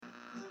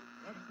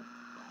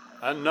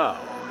And now,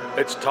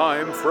 it's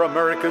time for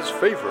America's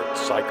favorite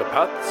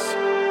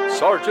psychopaths,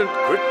 Sergeant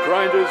Grit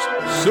Grinder's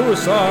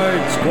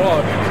Suicide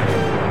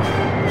Squad.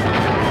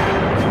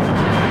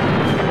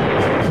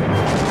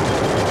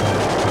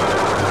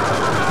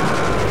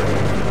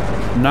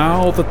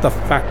 Now that the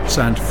facts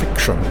and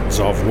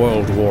fictions of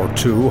World War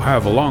II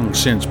have long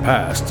since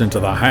passed into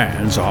the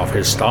hands of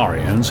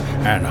historians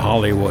and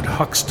Hollywood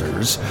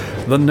hucksters,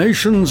 the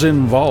nations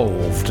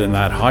involved in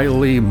that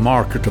highly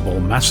marketable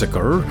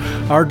massacre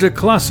are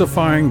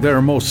declassifying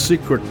their most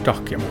secret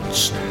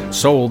documents,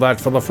 so that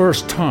for the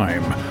first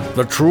time,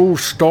 the true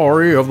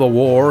story of the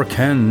war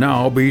can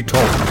now be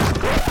told.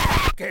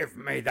 Give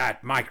me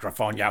that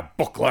microphone, you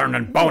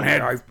book-learning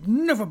bonehead. I've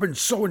never been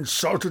so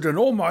insulted in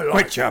all my life.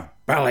 Quit your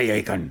belly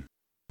aching.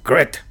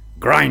 Grit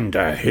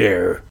Grinder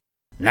here.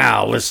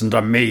 Now listen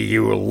to me,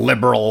 you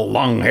liberal,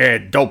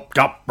 long-haired,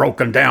 doped-up,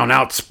 broken-down,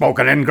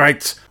 outspoken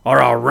ingrates,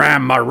 or I'll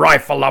ram my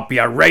rifle up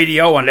your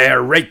radio and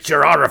aerate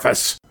your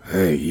orifice.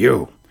 Hey,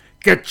 you.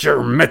 Get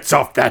your mitts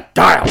off that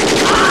dial.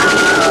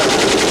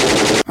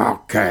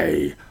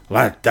 Okay,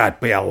 let that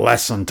be a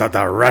lesson to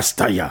the rest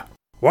of you.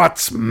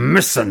 What's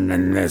missing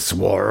in this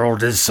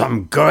world is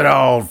some good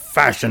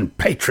old-fashioned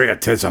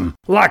patriotism,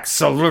 like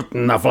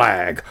saluting the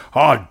flag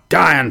or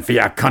dying for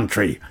your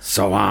country.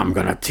 So I'm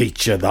gonna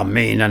teach you the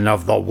meaning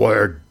of the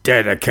word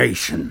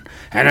dedication.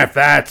 And if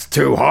that's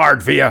too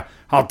hard for you,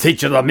 I'll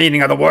teach you the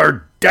meaning of the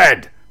word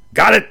dead.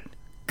 Got it?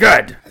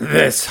 Good.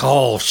 This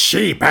whole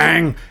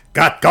shebang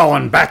got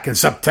going back in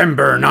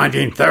September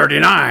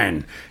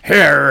 1939.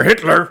 Here,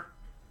 Hitler.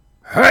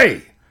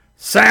 Hey!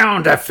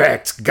 Sound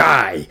effects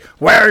guy,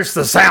 where's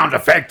the sound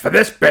effect for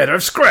this bit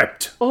of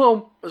script?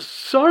 Oh,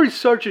 sorry,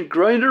 Sergeant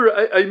Grinder,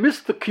 I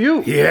missed the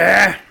cue.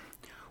 Yeah?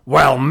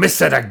 Well,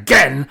 miss it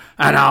again,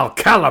 and I'll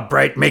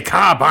calibrate me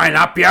carbine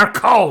up your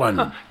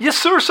colon. Yes,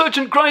 sir,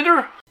 Sergeant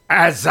Grinder.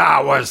 As I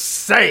was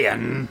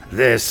saying,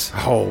 this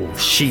whole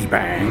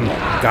shebang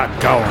got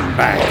going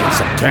back in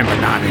September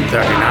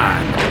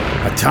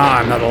 1939, a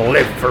time that'll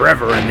live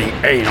forever in the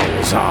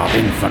annals of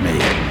infamy.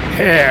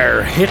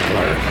 Herr Hitler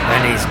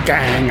and his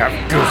gang of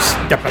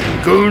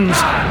goose-stepping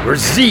goons were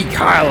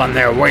Sieg-heiling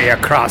their way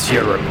across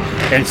Europe,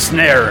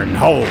 ensnaring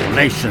whole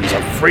nations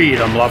of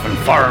freedom-loving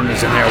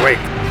foreigners in their wake.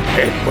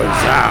 It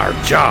was our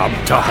job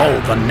to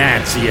hold the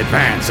Nazi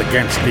advance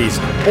against these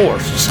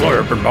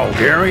horse-slurping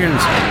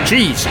Bulgarians,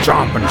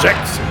 cheese-chomping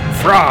Czechs,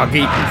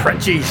 frog-eating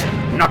Frenchies,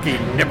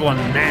 knucky-nibbling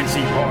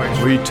Nancy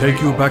boys. We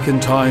take you back in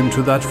time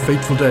to that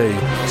fateful day,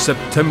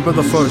 September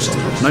the 1st,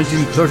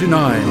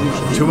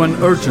 1939, to an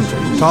urgent,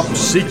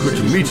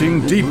 top-secret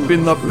meeting deep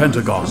in the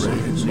Pentagon.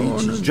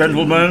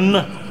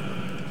 Gentlemen,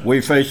 we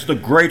face the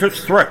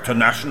greatest threat to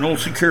national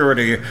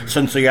security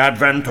since the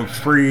advent of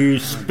free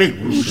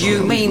speech.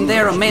 You mean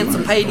they're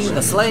emancipating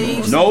the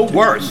slaves? No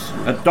worse.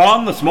 At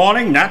dawn this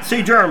morning,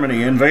 Nazi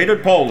Germany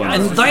invaded Poland.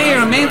 And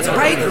they're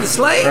emancipating the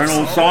slaves?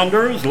 Colonel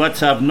Saunders,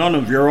 let's have none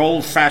of your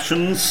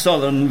old-fashioned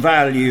Southern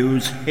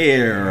values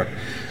here.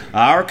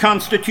 Our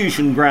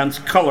Constitution grants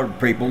colored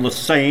people the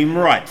same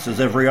rights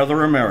as every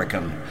other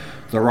American.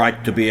 The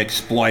right to be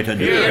exploited,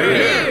 hear,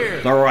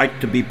 hear. The right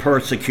to be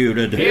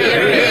persecuted,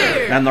 hear,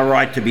 hear. And the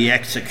right to be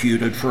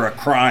executed for a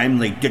crime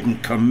they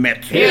didn't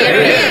commit.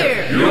 Hear,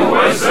 hear.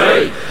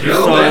 USA!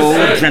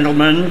 So,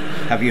 gentlemen,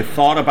 have you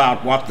thought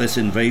about what this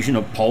invasion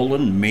of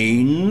Poland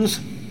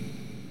means?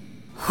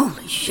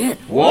 Holy shit.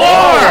 War!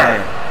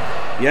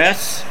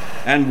 Yes,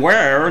 and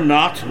we're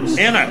not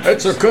in it.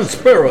 It's a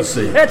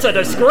conspiracy. It's a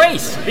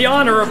disgrace. The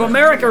honor of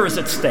America is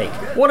at stake.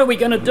 What are we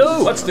going to do?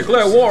 Let's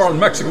declare war on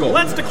Mexico.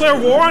 Let's declare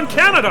war on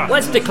Canada.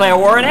 Let's declare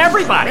war on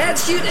everybody.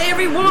 Let's shoot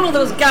every one of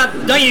those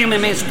goddamn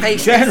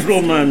emancipations.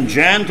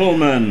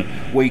 Gentlemen,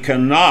 we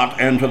cannot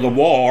enter the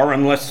war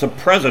unless the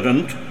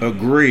president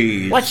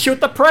agrees. Let's shoot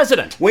the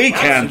president. We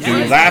can't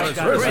do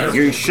that.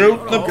 You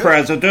shoot the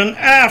president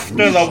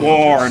after the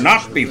war,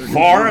 not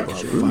before it.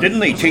 Didn't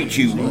they teach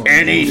you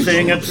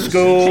anything at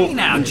school? Hey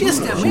now,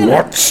 just a minute.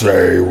 What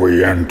say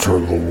we enter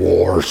the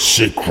war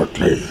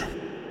secretly?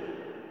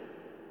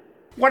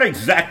 What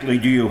exactly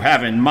do you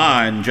have in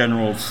mind,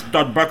 General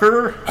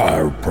Studbucker?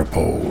 I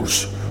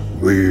propose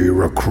we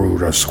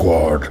recruit a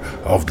squad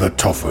of the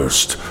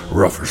toughest,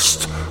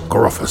 roughest,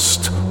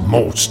 gruffest,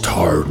 most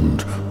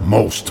hardened,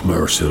 most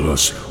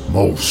merciless,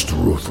 most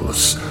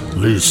ruthless,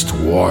 least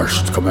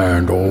washed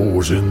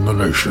commandos in the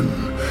nation,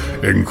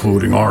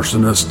 including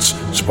arsonists,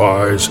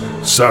 spies,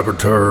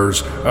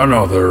 saboteurs, and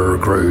other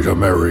great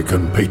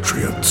American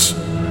patriots.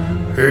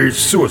 A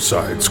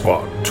suicide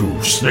squad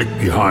to sneak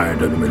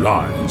behind enemy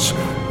lines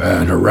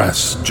and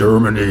harass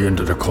Germany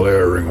into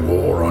declaring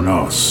war on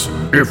us.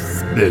 If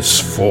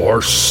this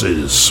force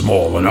is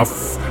small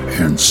enough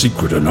and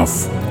secret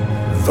enough,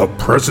 the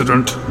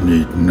president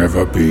need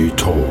never be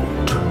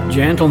told.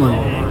 Gentlemen,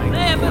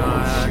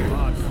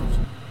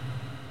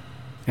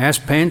 as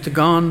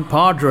Pentagon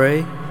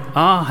Padre,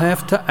 I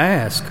have to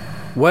ask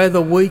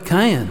whether we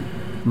can,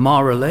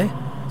 morally,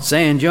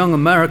 send young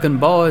American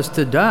boys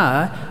to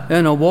die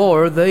in a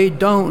war they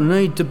don't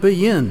need to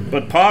be in.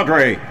 But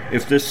Padre,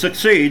 if this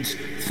succeeds,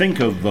 think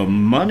of the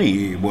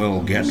money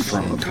we'll get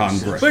from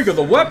Congress. Think of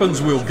the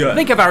weapons we'll get.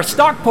 Think of our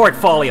stock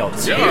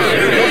portfolios.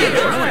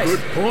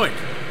 Good point.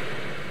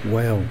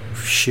 Well,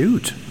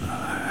 shoot.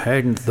 I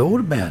hadn't thought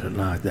about it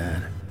like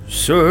that.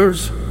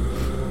 Sirs,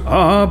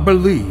 I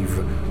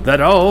believe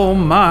that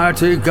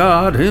Almighty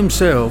God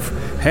Himself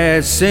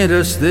has sent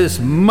us this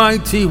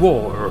mighty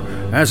war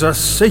as a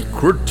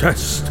sacred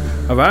test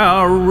of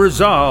our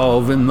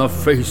resolve in the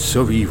face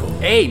of evil.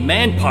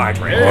 Amen,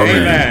 Padre.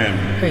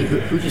 Amen. Hey,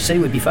 who'd you say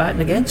we'd be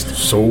fighting against?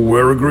 So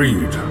we're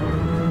agreed.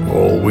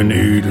 All we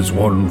need is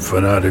one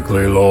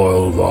fanatically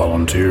loyal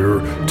volunteer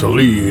to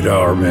lead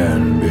our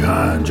men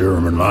behind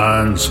German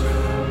lines.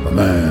 A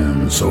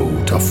man so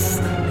tough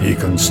he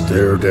can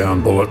stare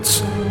down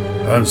bullets,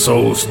 and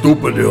so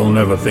stupid he'll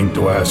never think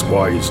to ask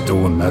why he's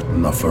doing that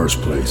in the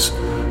first place.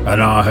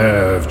 And I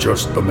have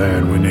just the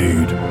man we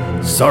need.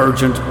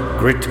 Sergeant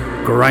Grit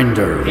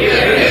Grinder.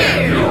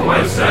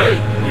 USA!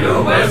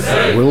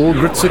 Will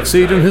Grit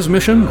succeed in his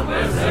mission?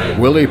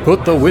 Will he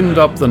put the wind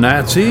up the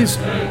Nazis?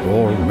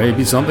 Or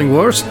maybe something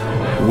worse?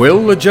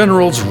 Will the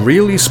generals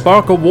really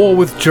spark a war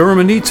with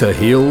Germany to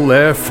heal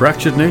their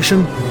fractured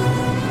nation?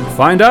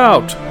 Find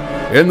out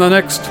in the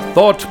next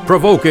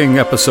thought-provoking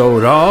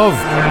episode of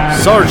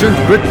Sergeant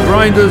Grit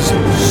Grinder's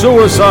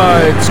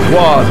Suicide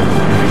Squad.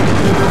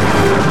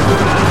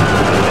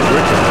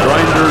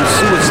 Grinder's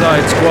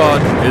Suicide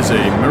Squad is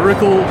a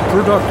Miracle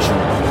production.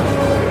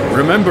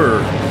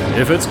 Remember,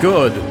 if it's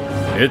good,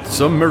 it's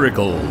a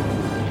miracle.